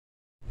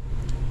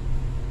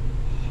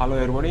Hello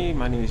everybody,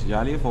 my name is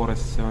Jali,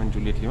 4S7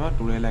 Juliet Lima.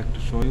 Today I'd like to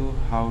show you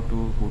how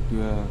to put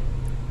your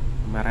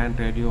Marantz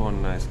radio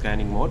on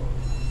scanning mode.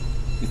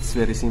 It's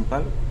very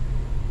simple.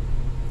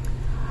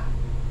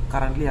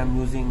 Currently I'm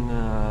using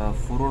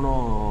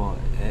Furuno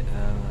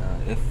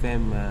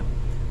FM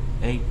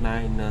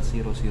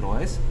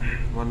 8900S,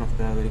 one of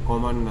the very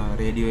common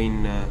radio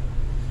in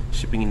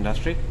shipping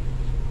industry.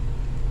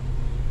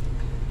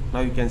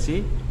 Now you can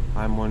see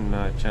I'm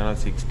on channel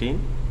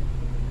 16.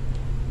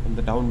 In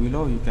the down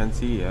below you can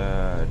see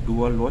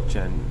dual watch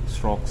and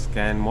stroke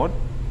scan mode.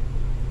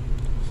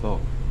 So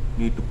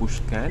need to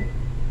push scan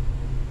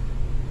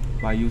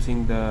by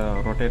using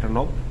the rotator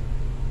knob.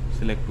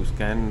 Select to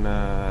scan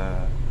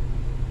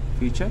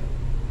feature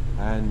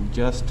and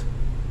just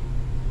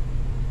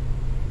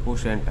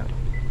push enter.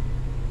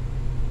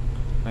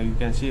 Now you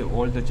can see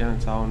all the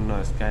channels are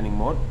on scanning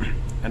mode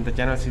and the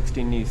channel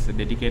 16 is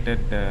dedicated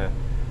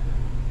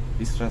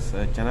distress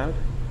channel.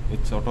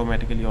 It's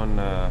automatically on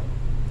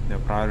the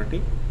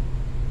priority.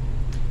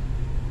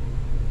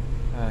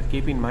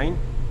 Keep in mind,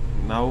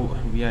 now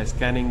we are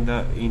scanning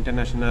the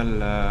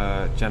international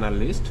channel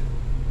list.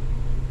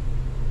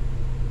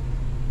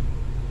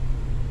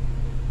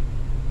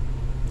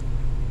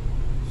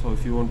 So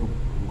if you want to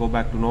go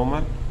back to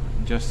normal,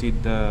 just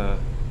hit the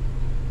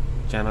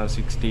channel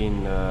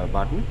 16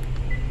 button.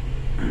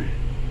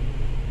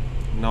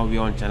 Now we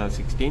are on channel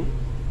 16.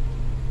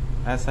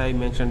 As I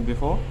mentioned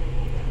before,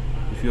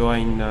 if you are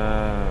in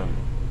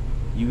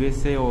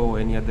USA or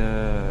any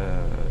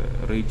other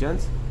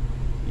regions,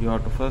 you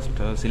have to first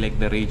select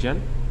the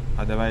region,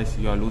 otherwise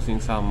you are losing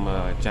some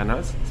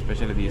channels,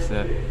 especially these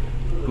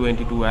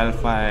 222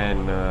 alpha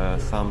and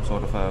some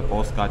sort of a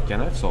postcard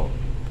channel. So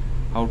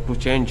how to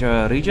change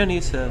region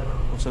is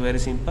also very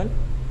simple.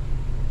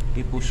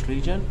 We push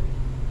region.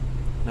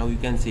 Now you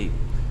can see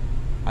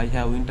I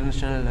have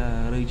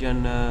international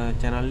region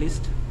channel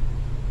list,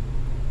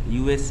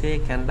 USA,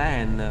 Canada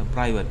and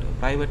private.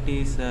 Private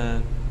is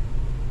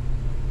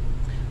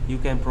you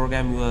can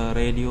program your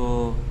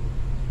radio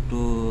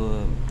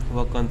to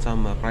work on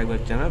some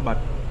private channel, but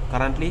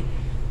currently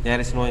there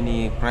is no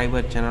any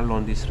private channel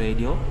on this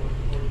radio,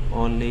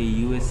 only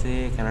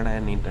USA, Canada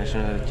and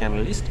international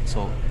channel list.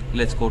 So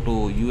let's go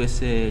to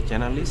USA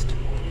channel list.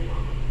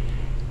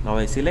 Now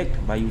I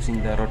select by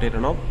using the rotator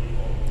knob,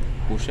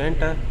 push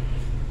enter.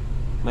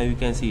 Now you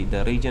can see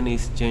the region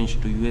is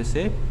changed to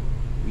USA.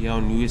 We are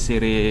on USA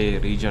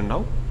region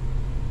now.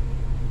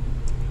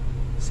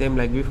 Same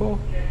like before,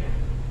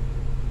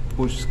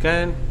 push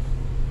scan,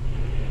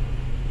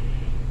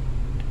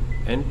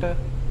 enter.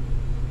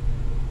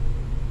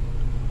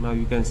 Now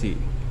you can see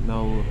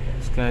now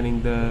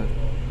scanning the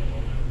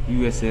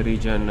USA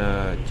region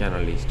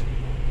channel list.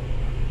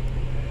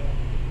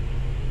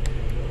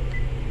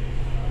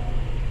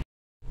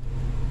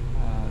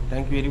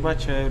 Thank you very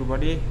much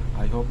everybody.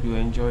 I hope you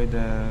enjoyed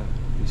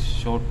this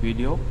short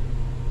video.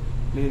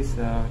 Please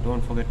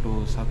don't forget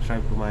to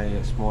subscribe to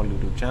my small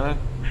YouTube channel.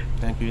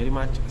 Thank you very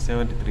much.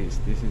 73.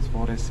 This is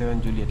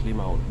 4S7 Juliet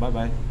Lima out. Bye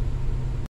bye.